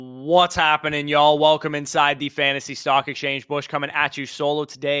What's happening, y'all? Welcome inside the Fantasy Stock Exchange. Bush coming at you solo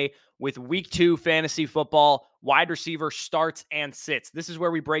today with Week 2 fantasy football, wide receiver starts and sits. This is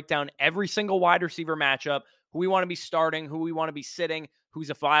where we break down every single wide receiver matchup, who we want to be starting, who we want to be sitting, who's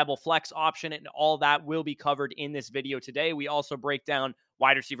a viable flex option, and all that will be covered in this video today. We also break down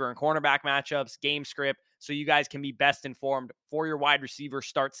wide receiver and cornerback matchups, game script, so you guys can be best informed for your wide receiver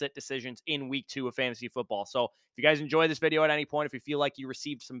start-sit decisions in Week 2 of fantasy football. So if you guys enjoy this video at any point, if you feel like you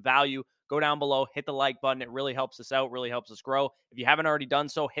received some value, go down below, hit the like button. It really helps us out, really helps us grow. If you haven't already done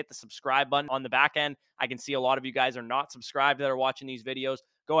so, hit the subscribe button on the back end. I can see a lot of you guys are not subscribed that are watching these videos.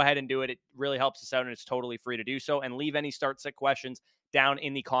 Go ahead and do it. It really helps us out, and it's totally free to do so. And leave any start-sit questions down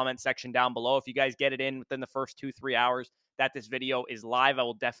in the comment section down below. If you guys get it in within the first 2-3 hours that this video is live, I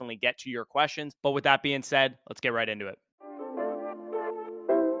will definitely get to your questions. But with that being said, let's get right into it.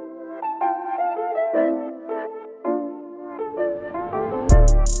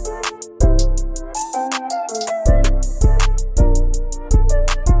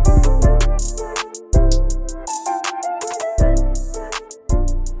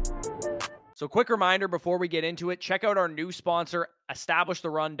 So quick reminder before we get into it, check out our new sponsor,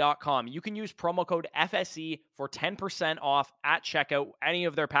 EstablishTheRun.com. You can use promo code FSE for 10% off at checkout any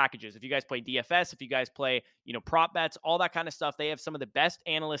of their packages. If you guys play DFS, if you guys play, prop bets, all that kind of stuff, they have some of the best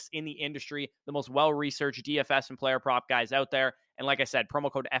analysts in the industry, the most well-researched DFS and player prop guys out there. And like I said,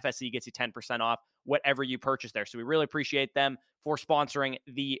 promo code FSE gets you 10% off whatever you purchase there. So we really appreciate them for sponsoring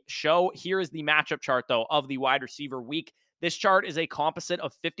the show. Here is the matchup chart, though, of the wide receiver week. This chart is a composite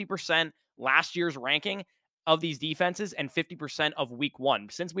of 50% last year's ranking of these defenses and 50% of week 1.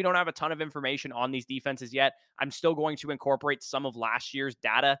 Since we don't have a ton of information on these defenses yet, I'm still going to incorporate some of last year's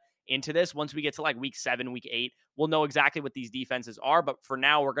data into this. Once we get to like week 7, week 8, we'll know exactly what these defenses are. But for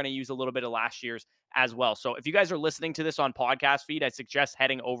now, we're going to use a little bit of last year's as well. So if you guys are listening to this on podcast feed, I suggest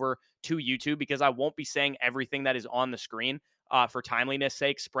heading over to YouTube because I won't be saying everything that is on the screen for timeliness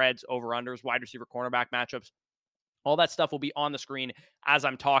sake. Spreads, over-unders, wide receiver, cornerback matchups. All that stuff will be on the screen as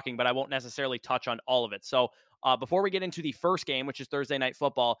I'm talking, but I won't necessarily touch on all of it. So before we get into the first game, which is Thursday Night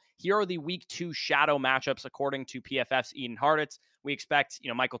Football, here are the Week 2 shadow matchups according to PFF's Eden Harditz. We expect,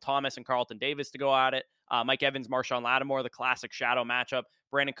 Michael Thomas and Carlton Davis to go at it. Mike Evans, Marshawn Lattimore, the classic shadow matchup.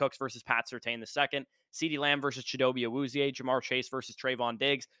 Brandon Cooks versus Pat Surtain II. CeeDee Lamb versus Chidobe Awuzie. Jamar Chase versus Trayvon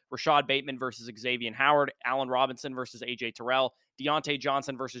Diggs. Rashad Bateman versus Xavier Howard. Allen Robinson versus A.J. Terrell. Deontay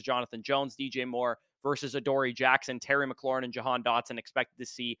Johnson versus Jonathan Jones. DJ Moore versus Adoree Jackson. Terry McLaurin and Jahan Dotson expected to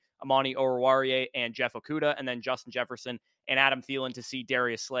see Amani Oruwariye and Jeff Okudah, and then Justin Jefferson and Adam Thielen to see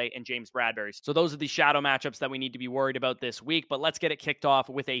Darius Slay and James Bradbury. So those are the shadow matchups that we need to be worried about this week. But let's get it kicked off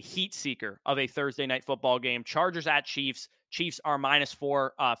with a heat seeker of a Thursday Night Football game. Chargers at Chiefs. Chiefs are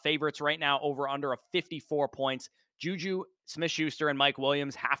 -4 favorites right now, over under of 54 points. Juju Smith-Schuster and Mike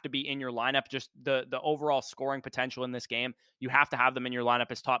Williams have to be in your lineup. Just the overall scoring potential in this game, you have to have them in your lineup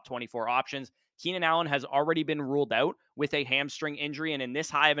as top 24 options. Keenan Allen has already been ruled out with a hamstring injury, and in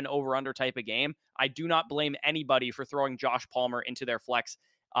this high of an over-under type of game, I do not blame anybody for throwing Josh Palmer into their flex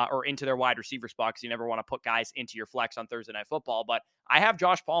or into their wide receiver spot, because you never want to put guys into your flex on Thursday Night Football. But I have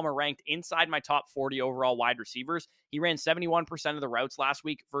Josh Palmer ranked inside my top 40 overall wide receivers. He ran 71% of the routes last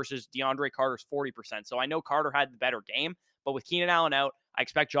week versus DeAndre Carter's 40%. So I know Carter had the better game, but with Keenan Allen out, I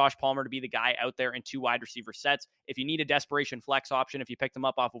expect Josh Palmer to be the guy out there in 2 wide receiver sets. If you need a desperation flex option, if you picked him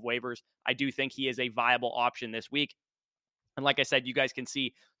up off of waivers, I do think he is a viable option this week. And like I said, you guys can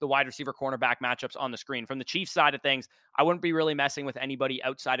see the wide receiver cornerback matchups on the screen. From the Chiefs side of things, I wouldn't be really messing with anybody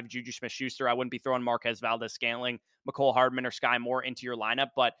outside of Juju Smith-Schuster. I wouldn't be throwing Marquez Valdes-Scantling, Mecole Hardman, or Sky Moore into your lineup.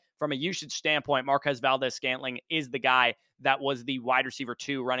 But from a usage standpoint, Marquez Valdes-Scantling is the guy that was the wide receiver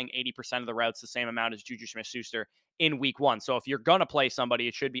 2 running 80% of the routes, the same amount as Juju Smith-Schuster in week 1. So if you're going to play somebody,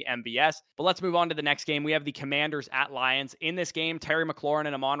 it should be MVS. But let's move on to the next game. We have the Commanders at Lions. In this game, Terry McLaurin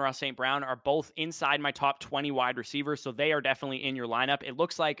and Amon-Ra St. Brown are both inside my top 20 wide receivers, so they are definitely in your lineup. It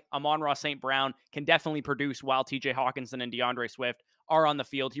looks like Amon-Ra St. Brown can definitely produce while TJ Hawkinson and DeAndre Swift are on the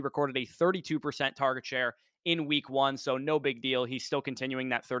field. He recorded a 32% target share in week 1, so no big deal. He's still continuing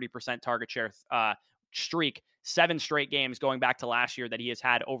that 30% target share streak, 7 straight games going back to last year that he has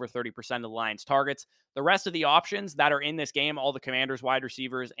had over 30% of the Lions targets. The rest of the options that are in this game, all the Commanders wide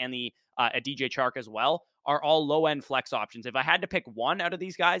receivers and the DJ Chark as well, are all low-end flex options. If I had to pick one out of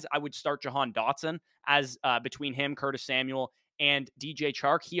these guys, I would start Jahan Dotson as between him, Curtis Samuel, and DJ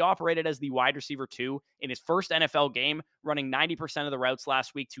Chark. He operated as the wide receiver 2 in his first NFL game, running 90% of the routes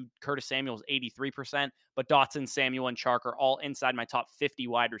last week to Curtis Samuel's 83%. But Dotson, Samuel, and Chark are all inside my top 50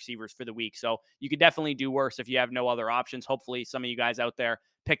 wide receivers for the week. So you could definitely do worse if you have no other options. Hopefully some of you guys out there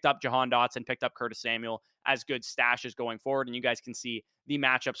picked up Jahan Dotson, picked up Curtis Samuel as good stashes going forward. And you guys can see the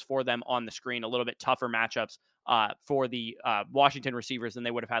matchups for them on the screen, a little bit tougher matchups for the Washington receivers than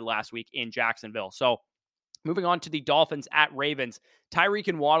they would have had last week in Jacksonville. So moving on to the Dolphins at Ravens, Tyreek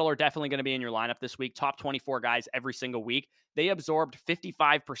and Waddle are definitely going to be in your lineup this week. Top 24 guys every single week. They absorbed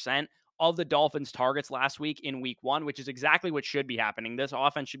 55% of the Dolphins' targets last week in week 1, which is exactly what should be happening. This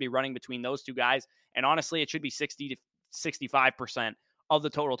offense should be running between those two guys. And honestly, it should be 60 to 65% of the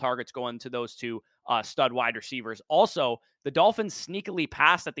total targets going to those two stud wide receivers. Also, the Dolphins sneakily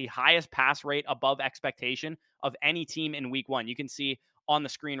passed at the highest pass rate above expectation of any team in week 1. You can see on the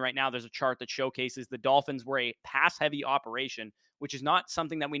screen right now, there's a chart that showcases the Dolphins were a pass-heavy operation, which is not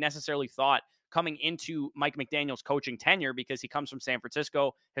something that we necessarily thought coming into Mike McDaniel's coaching tenure because he comes from San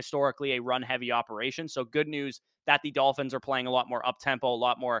Francisco, historically a run-heavy operation. So good news that the Dolphins are playing a lot more up-tempo, a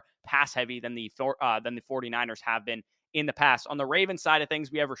lot more pass-heavy than the 49ers have been in the past. On the Ravens side of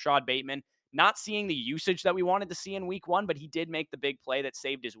things, we have Rashad Bateman. Not seeing the usage that we wanted to see in week 1, but he did make the big play that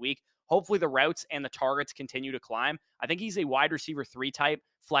saved his week. Hopefully the routes and the targets continue to climb. I think he's a wide receiver 3 type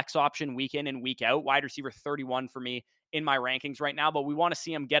flex option week in and week out. Wide receiver 31 for me in my rankings right now, but we want to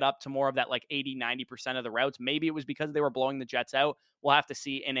see him get up to more of that like 80-90% of the routes. Maybe it was because they were blowing the Jets out. We'll have to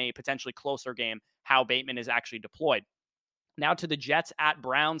see in a potentially closer game how Bateman is actually deployed. Now to the Jets at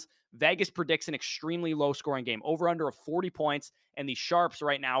Browns. Vegas predicts an extremely low scoring game, over under of 40 points, and the Sharps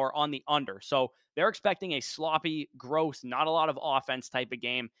right now are on the under. So they're expecting a sloppy, gross, not a lot of offense type of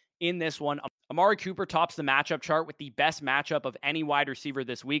game in this one. Amari Cooper tops the matchup chart with the best matchup of any wide receiver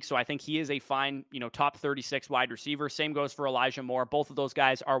this week. So I think he is a fine, top 36 wide receiver. Same goes for Elijah Moore. Both of those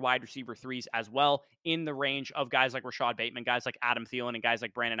guys are wide receiver 3s as well, in the range of guys like Rashad Bateman, guys like Adam Thielen, and guys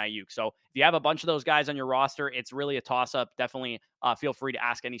like Brandon Ayuk. So if you have a bunch of those guys on your roster, it's really a toss-up. Definitely feel free to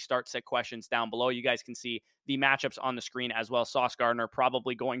ask any start-sit questions down below. You guys can see the matchups on the screen as well. Sauce Gardner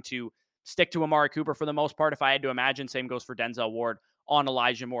probably going to stick to Amari Cooper for the most part, if I had to imagine. Same goes for Denzel Ward on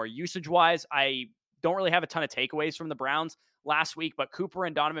Elijah Moore. Usage-wise, I don't really have a ton of takeaways from the Browns last week, but Cooper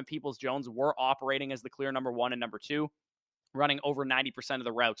and Donovan Peoples-Jones were operating as the clear number 1 and number 2, running over 90% of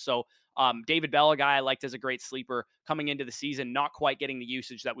the routes. So David Bell, a guy I liked as a great sleeper coming into the season, not quite getting the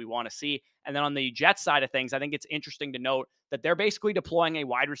usage that we want to see. And then on the Jets side of things, I think it's interesting to note that they're basically deploying a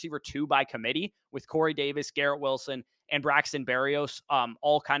wide receiver 2 by committee with Corey Davis, Garrett Wilson, and Braxton Berrios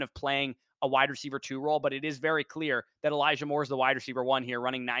all kind of playing a wide receiver 2 role, but it is very clear that Elijah Moore is the wide receiver 1 here,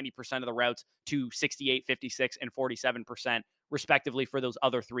 running 90% of the routes to 68, 56, and 47% respectively for those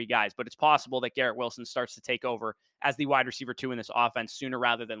other 3 guys. But it's possible that Garrett Wilson starts to take over as the wide receiver 2 in this offense sooner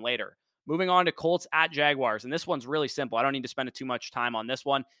rather than later. Moving on to Colts at Jaguars, and this one's really simple. I don't need to spend too much time on this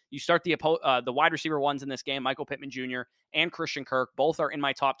one. You start the wide receiver 1s in this game, Michael Pittman Jr. and Christian Kirk. Both are in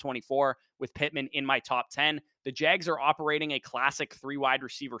my top 24, with Pittman in my top 10. The Jags are operating a classic 3 wide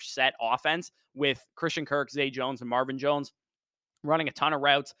receiver set offense with Christian Kirk, Zay Jones, and Marvin Jones running a ton of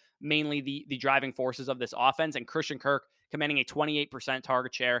routes, mainly the driving forces of this offense, and Christian Kirk commanding a 28%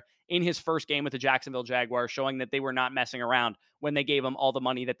 target share in his first game with the Jacksonville Jaguars, showing that they were not messing around when they gave him all the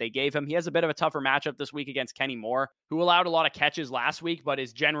money that they gave him. He has a bit of a tougher matchup this week against Kenny Moore, who allowed a lot of catches last week, but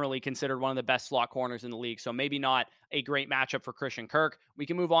is generally considered one of the best slot corners in the league. So maybe not a great matchup for Christian Kirk. We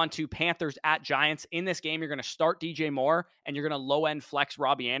can move on to Panthers at Giants. In this game, you're going to start DJ Moore, and you're going to low-end flex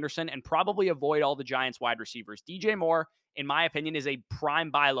Robbie Anderson, and probably avoid all the Giants wide receivers. DJ Moore, in my opinion, is a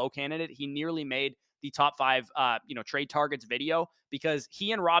prime buy low candidate. He nearly made the top 5, trade targets video because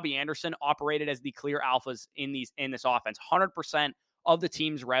he and Robbie Anderson operated as the clear alphas in this offense. 100% of the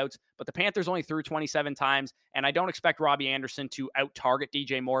team's routes, but the Panthers only threw 27 times, and I don't expect Robbie Anderson to out-target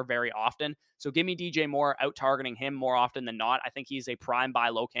DJ Moore very often. So give me DJ Moore out-targeting him more often than not. I think he's a prime buy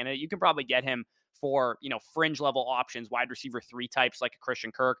low candidate. You can probably get him for, fringe level options, wide receiver 3 types like a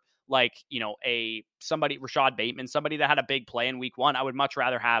Christian Kirk, like, Rashad Bateman, somebody that had a big play in week 1. I would much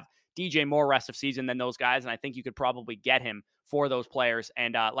rather have DJ Moore rest of season than those guys, and I think you could probably get him for those players.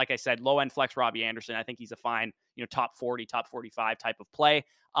 And like I said, low-end flex Robbie Anderson, I think he's a fine, top 40, top 45 type of play.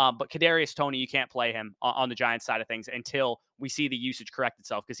 But Kadarius Toney, you can't play him on the Giants side of things until we see the usage correct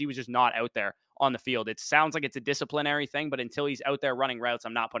itself, because he was just not out there on the field. It sounds like it's a disciplinary thing, but until he's out there running routes,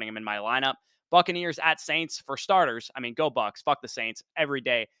 I'm not putting him in my lineup. Buccaneers at Saints for starters. I mean, go Bucs. Fuck the Saints every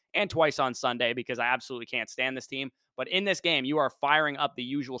day and twice on Sunday, because I absolutely can't stand this team. But in this game, you are firing up the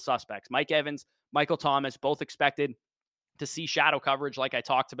usual suspects. Mike Evans, Michael Thomas, both expected to see shadow coverage like I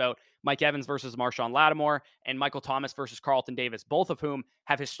talked about. Mike Evans versus Marshawn Lattimore, and Michael Thomas versus Carlton Davis, both of whom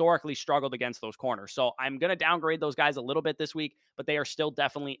have historically struggled against those corners. So I'm going to downgrade those guys a little bit this week, but they are still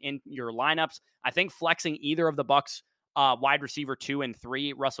definitely in your lineups. I think flexing either of the Bucs wide receiver 2 and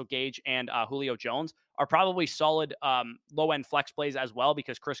 3, Russell Gage and Julio Jones, are probably solid low-end flex plays as well,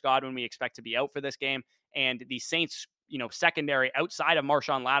 because Chris Godwin we expect to be out for this game. And the Saints, secondary outside of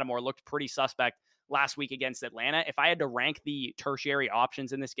Marshawn Lattimore looked pretty suspect last week against Atlanta. If I had to rank the tertiary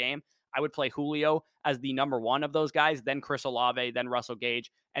options in this game, I would play Julio as the number one of those guys, then Chris Olave, then Russell Gage,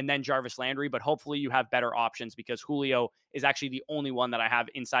 and then Jarvis Landry. But hopefully you have better options, because Julio is actually the only one that I have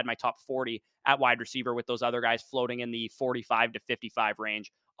inside my top 40 at wide receiver, with those other guys floating in the 45 to 55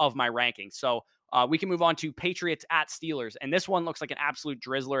 range of my rankings. So we can move on to Patriots at Steelers. And this one looks like an absolute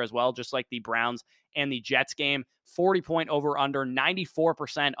drizzler as well, just like the Browns and the Jets game. 40-point over under,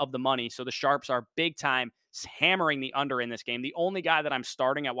 94% of the money. So the Sharps are big time hammering the under in this game. The only guy that I'm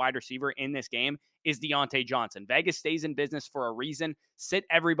starting at wide receiver in this game is Deontay Johnson. Vegas stays in business for a reason. Sit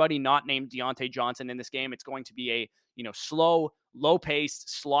everybody not named Deontay Johnson in this game. It's going to be a slow,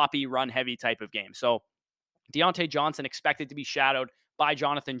 low-paced, sloppy, run-heavy type of game. So Deontay Johnson expected to be shadowed by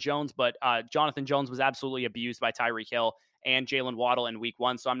Jonathan Jones, but Jonathan Jones was absolutely abused by Tyreek Hill and Jalen Waddle in week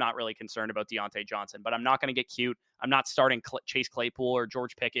 1, so I'm not really concerned about Deontay Johnson. But I'm not going to get cute. I'm not starting Chase Claypool or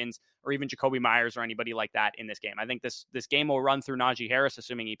George Pickens or even Jacoby Myers or anybody like that in this game. I think this game will run through Najee Harris,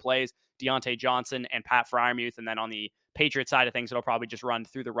 assuming he plays, Deontay Johnson, and Pat Freiermuth. And then on the Patriots side of things, it'll probably just run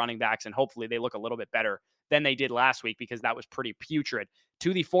through the running backs, and hopefully they look a little bit better than they did last week, because that was pretty putrid.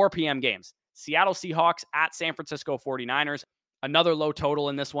 To the 4 p.m. games, Seattle Seahawks at San Francisco 49ers. Another low total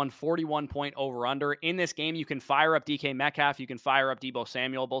in this one, 41-point over-under. In this game, you can fire up DK Metcalf. You can fire up Deebo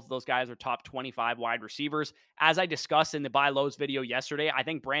Samuel. Both of those guys are top 25 wide receivers. As I discussed in the buy lows video yesterday, I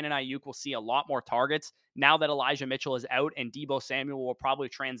think Brandon Ayuk will see a lot more targets now that Elijah Mitchell is out, and Deebo Samuel will probably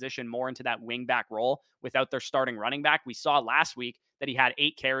transition more into that wingback role without their starting running back. We saw last week that he had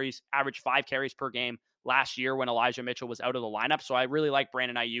 8 carries, averaged 5 carries per game last year when Elijah Mitchell was out of the lineup. So I really like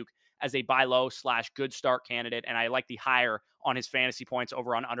Brandon Ayuk as a buy low / good start candidate. And I like the higher on his fantasy points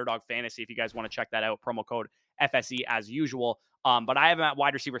over on Underdog Fantasy. If you guys want to check that out, promo code FSE as usual. But I have him at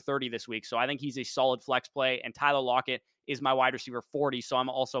wide receiver 30 this week. So I think he's a solid flex play. And Tyler Lockett is my wide receiver 40. So I'm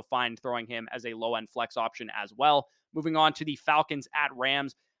also fine throwing him as a low end flex option as well. Moving on to the Falcons at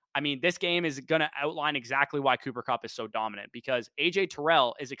Rams. I mean, this game is going to outline exactly why Cooper Kupp is so dominant, because AJ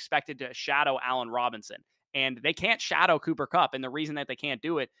Terrell is expected to shadow Allen Robinson. And they can't shadow Cooper Kupp. And the reason that they can't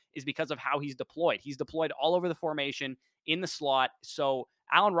do it is because of how he's deployed. He's deployed all over the formation in the slot. So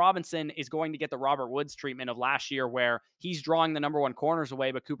Allen Robinson is going to get the Robert Woods treatment of last year, where he's drawing the number 1 corners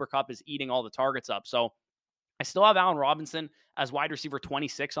away, but Cooper Kupp is eating all the targets up. So I still have Allen Robinson as wide receiver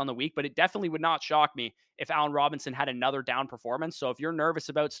 26 on the week, but it definitely would not shock me if Allen Robinson had another down performance. So if you're nervous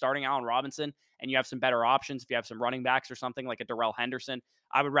about starting Allen Robinson and you have some better options, if you have some running backs or something like a Darrell Henderson,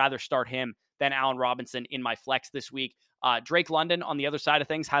 I would rather start him than Allen Robinson in my flex this week. Drake London on the other side of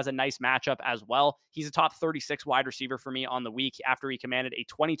things has a nice matchup as well. He's a top 36 wide receiver for me on the week after he commanded a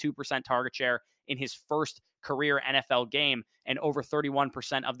 22% target share in his first career NFL game and over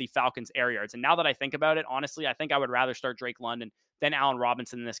 31% of the Falcons' air yards. And now that I think about it, honestly, I think I would rather start Drake London than Allen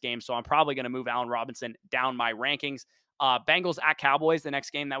Robinson in this game. So I'm probably going to move Allen Robinson down my rankings. Bengals at Cowboys, the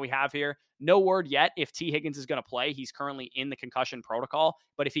next game that we have here. No word yet if T. Higgins is going to play. He's currently in the concussion protocol,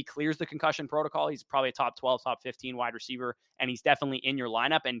 but if he clears the concussion protocol, he's probably a top 12, top 15 wide receiver, and he's definitely in your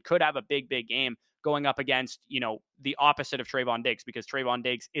lineup and could have a big, big game going up against, the opposite of Trayvon Diggs, because Trayvon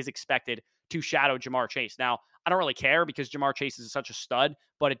Diggs is expected to shadow Jamar Chase. Now, I don't really care because Jamar Chase is such a stud,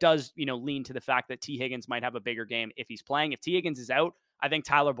 but it does, lean to the fact that T. Higgins might have a bigger game if he's playing. If T. Higgins is out, I think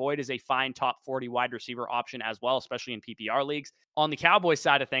Tyler Boyd is a fine top 40 wide receiver option as well, especially in PPR leagues. On the Cowboys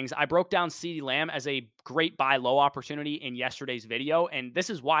side of things, I broke down CeeDee Lamb as a great buy low opportunity in yesterday's video, and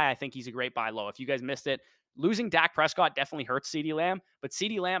this is why I think he's a great buy low. If you guys missed it, losing Dak Prescott definitely hurts CeeDee Lamb, but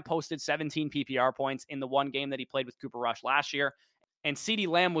CeeDee Lamb posted 17 PPR points in the one game that he played with Cooper Rush last year. And CeeDee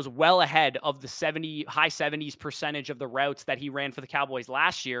Lamb was well ahead of the high 70s percentage of the routes that he ran for the Cowboys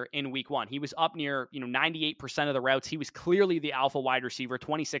last year in week 1. He was up near, 98% of the routes. He was clearly the alpha wide receiver,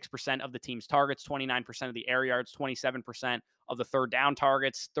 26% of the team's targets, 29% of the air yards, 27% of the third down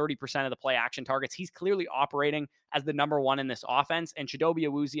targets, 30% of the play action targets. He's clearly operating as the number 1 in this offense. And Chidobe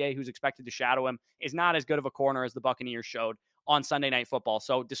Awuzie, who's expected to shadow him, is not as good of a corner as the Buccaneers showed on Sunday Night Football.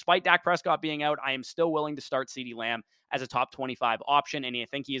 So despite Dak Prescott being out, I am still willing to start CeeDee Lamb as a top 25 option, and I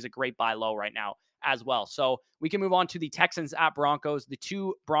think he is a great buy low right now as well. So we can move on to the Texans at Broncos. The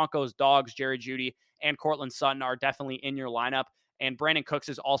 2 Broncos dogs, Jerry Jeudy and Courtland Sutton, are definitely in your lineup. And Brandon Cooks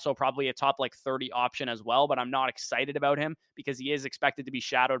is also probably a top 30 option as well, but I'm not excited about him because he is expected to be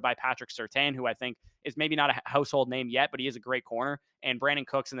shadowed by Patrick Surtain, who I think is maybe not a household name yet, but he is a great corner. And Brandon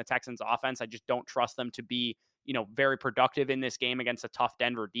Cooks in the Texans offense, I just don't trust them to be very productive in this game against a tough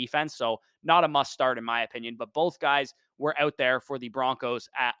Denver defense. So not a must start in my opinion, but both guys were out there for the Broncos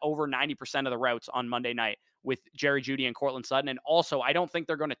at over 90% of the routes on Monday night with Jerry Jeudy and Courtland Sutton. And also, I don't think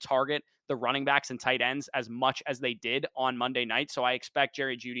they're going to target the running backs and tight ends as much as they did on Monday night. So I expect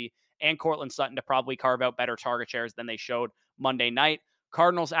Jerry Jeudy and Courtland Sutton to probably carve out better target shares than they showed Monday night.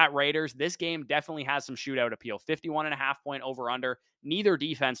 Cardinals at Raiders. This game definitely has some shootout appeal. 51.5-point over under. Neither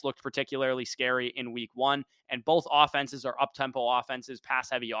defense looked particularly scary in week one, and both offenses are up-tempo offenses,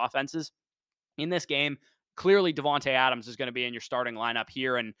 pass-heavy offenses. In this game, clearly Davante Adams is going to be in your starting lineup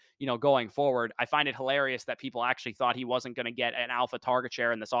here and, going forward. I find it hilarious that people actually thought he wasn't going to get an alpha target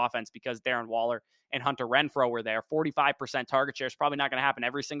share in this offense because Darren Waller and Hunter Renfrow were there. 45% target share is probably not going to happen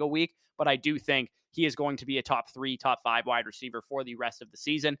every single week, but I do think he is going to be a top 3, top 5 wide receiver for the rest of the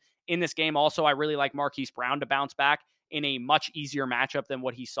season. In this game, also, I really like Marquise Brown to bounce back in a much easier matchup than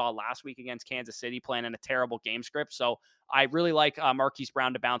what he saw last week against Kansas City, playing in a terrible game script. So I really like Marquise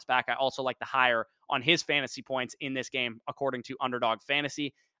Brown to bounce back. I also like the higher on his fantasy points in this game, according to Underdog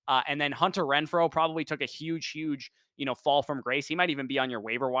Fantasy. And then Hunter Renfrow probably took a huge, fall from grace. He might even be on your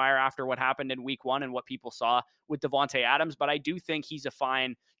waiver wire after what happened in week one and what people saw with Davante Adams. But I do think he's a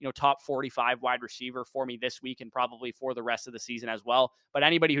fine, top 45 wide receiver for me this week and probably for the rest of the season as well. But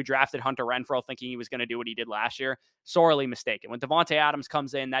anybody who drafted Hunter Renfrow thinking he was going to do what he did last year, sorely mistaken. When Davante Adams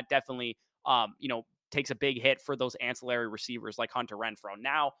comes in, that definitely, takes a big hit for those ancillary receivers like Hunter Renfrow.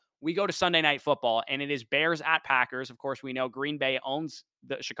 Now, we go to Sunday Night Football, and it is Bears at Packers. Of course, we know Green Bay owns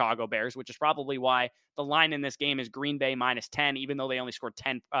the Chicago Bears, which is probably why the line in this game is Green Bay -10, even though they only scored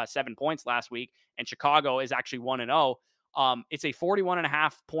 7 points last week, and Chicago is actually 1-0. It's a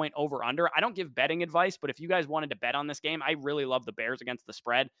 41.5-point over-under. I don't give betting advice, but if you guys wanted to bet on this game, I really love the Bears against the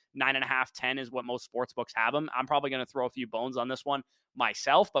spread. 9.5, 10 is what most sports books have them. I'm probably going to throw a few bones on this one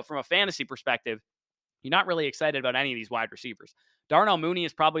myself, but from a fantasy perspective, you're not really excited about any of these wide receivers. Darnell Mooney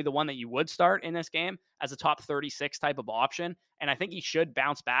is probably the one that you would start in this game as a top 36 type of option. And I think he should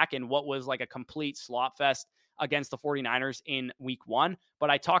bounce back in what was like a complete slot fest against the 49ers in week one. But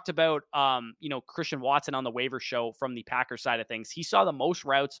I talked about, Christian Watson on the waiver show from the Packers side of things. He saw the most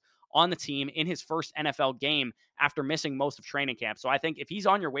routes on the team in his first NFL game after missing most of training camp. So I think if he's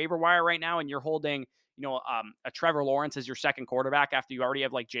on your waiver wire right now and you're holding, a Trevor Lawrence as your second quarterback after you already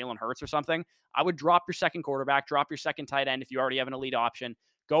have like Jalen Hurts or something, I would drop your second quarterback, drop your second tight end if you already have an elite option.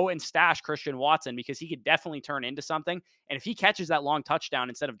 Go and stash Christian Watson because he could definitely turn into something. And if he catches that long touchdown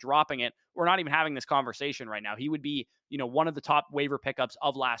instead of dropping it, we're not even having this conversation right now. He would be, one of the top waiver pickups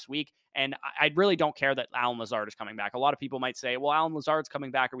of last week. And I really don't care that Allen Lazard is coming back. A lot of people might say, well, Allen Lazard's coming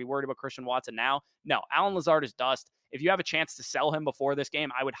back. Are we worried about Christian Watson now? No, Allen Lazard is dust. If you have a chance to sell him before this game,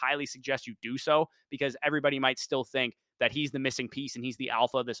 I would highly suggest you do so because everybody might still think that he's the missing piece and he's the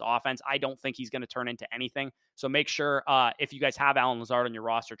alpha of this offense. I don't think he's going to turn into anything. So make sure if you guys have Allen Lazard on your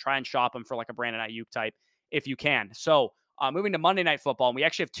roster, try and shop him for like a Brandon Ayuk type if you can. So moving to Monday Night Football, and we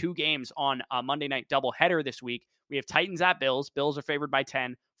actually have 2 games on a Monday night doubleheader this week. We have Titans at Bills. Bills are favored by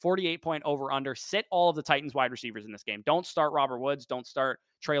 10, 48-point over-under. Sit all of the Titans wide receivers in this game. Don't start Robert Woods. Don't start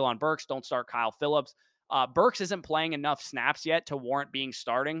Treylon Burks. Don't start Kyle Phillips. Burks isn't playing enough snaps yet to warrant being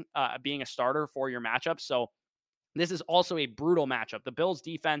a starter for your matchup. So this is also a brutal matchup. The Bills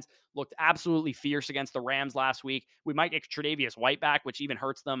defense looked absolutely fierce against the Rams last week. We might get Tre'Davious White back, which even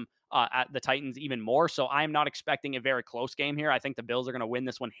hurts them at the Titans even more. So I'm not expecting a very close game here. I think the Bills are going to win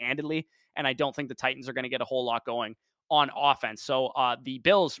this one handedly, and I don't think the Titans are going to get a whole lot going on offense. So the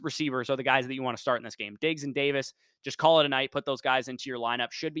Bills receivers are the guys that you want to start in this game. Diggs and Davis, just call it a night. Put those guys into your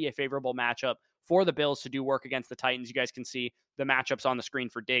lineup. Should be a favorable matchup for the Bills to do work against the Titans. You guys can see the matchups on the screen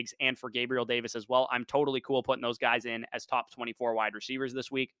for Diggs and for Gabriel Davis as well. I'm totally cool putting those guys in as top 24 wide receivers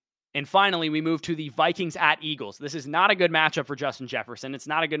this week. And finally, we move to the Vikings at Eagles. This is not a good matchup for Justin Jefferson. It's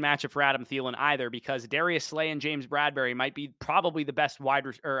not a good matchup for Adam Thielen either because Darius Slay and James Bradbury might be probably the best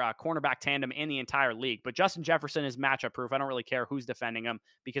cornerback tandem in the entire league. But Justin Jefferson is matchup proof. I don't really care who's defending him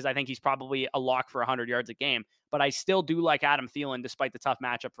because I think he's probably a lock for 100 yards a game. But I still do like Adam Thielen despite the tough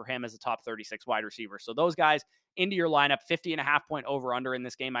matchup for him as a top 36 wide receiver. So those guys into your lineup, 50.5-point over-under in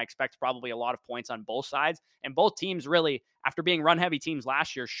this game. I expect probably a lot of points on both sides. And both teams really, after being run-heavy teams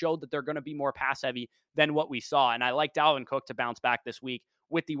last year, showed that they're going to be more pass-heavy than what we saw. And I like Dalvin Cook to bounce back this week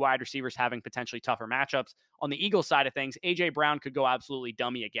with the wide receivers having potentially tougher matchups. On the Eagles side of things, A.J. Brown could go absolutely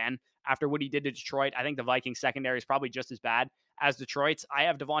dummy again after what he did to Detroit. I think the Vikings secondary is probably just as bad as Detroit's. I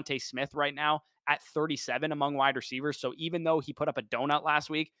have Devontae Smith right now at 37 among wide receivers. So even though he put up a donut last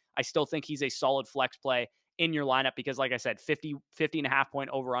week, I still think he's a solid flex play in your lineup because, like I said, 50.5-point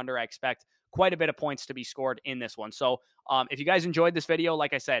over-under. I expect quite a bit of points to be scored in this one. So if you guys enjoyed this video,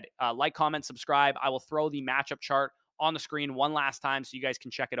 like I said, like, comment, subscribe. I will throw the matchup chart on the screen one last time so you guys can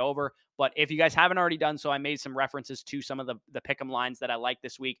check it over. But if you guys haven't already done so, I made some references to some of the pick'em lines that I like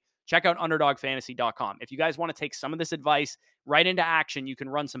this week. Check out underdogfantasy.com. If you guys want to take some of this advice right into action, you can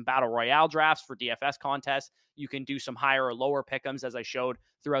run some battle royale drafts for DFS contests. You can do some higher or lower pick'ems, as I showed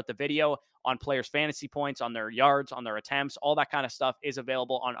throughout the video, on players' fantasy points, on their yards, on their attempts. All that kind of stuff is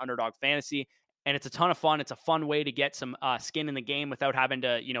available on Underdog Fantasy. And it's a ton of fun. It's a fun way to get some skin in the game without having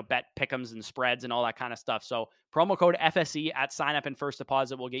to, bet pick'ems and spreads and all that kind of stuff. So promo code FSE at sign up and first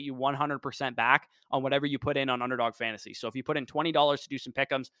deposit will get you 100% back on whatever you put in on Underdog Fantasy. So if you put in $20 to do some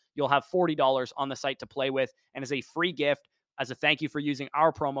pick'ems, you'll have $40 on the site to play with. And as a free gift, as a thank you for using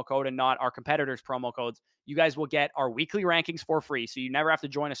our promo code and not our competitors' promo codes, you guys will get our weekly rankings for free. So you never have to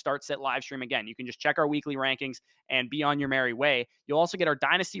join a start sit live stream again. You can just check our weekly rankings and be on your merry way. You'll also get our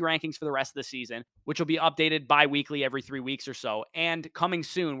dynasty rankings for the rest of the season, which will be updated bi-weekly every 3 weeks or so. And coming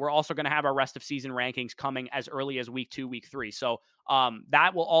soon, we're also going to have our rest of season rankings coming as early as week 2, week 3. So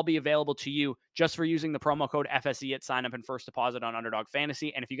that will all be available to you just for using the promo code FSE at sign up and first deposit on Underdog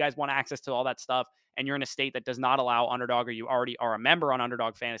Fantasy. And if you guys want access to all that stuff and you're in a state that does not allow Underdog, or you already are a member on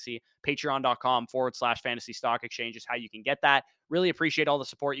Underdog Fantasy, patreon.com/fantasy stock exchange is how you can get that. Really appreciate all the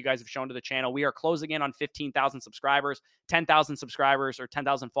support you guys have shown to the channel. We are closing in on 15,000 subscribers, 10,000 subscribers or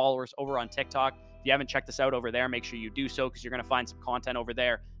 10,000 followers over on TikTok. If you haven't checked us out over there, make sure you do so, because you're going to find some content over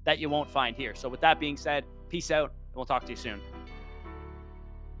there that you won't find here. So with that being said, peace out, and we'll talk to you soon.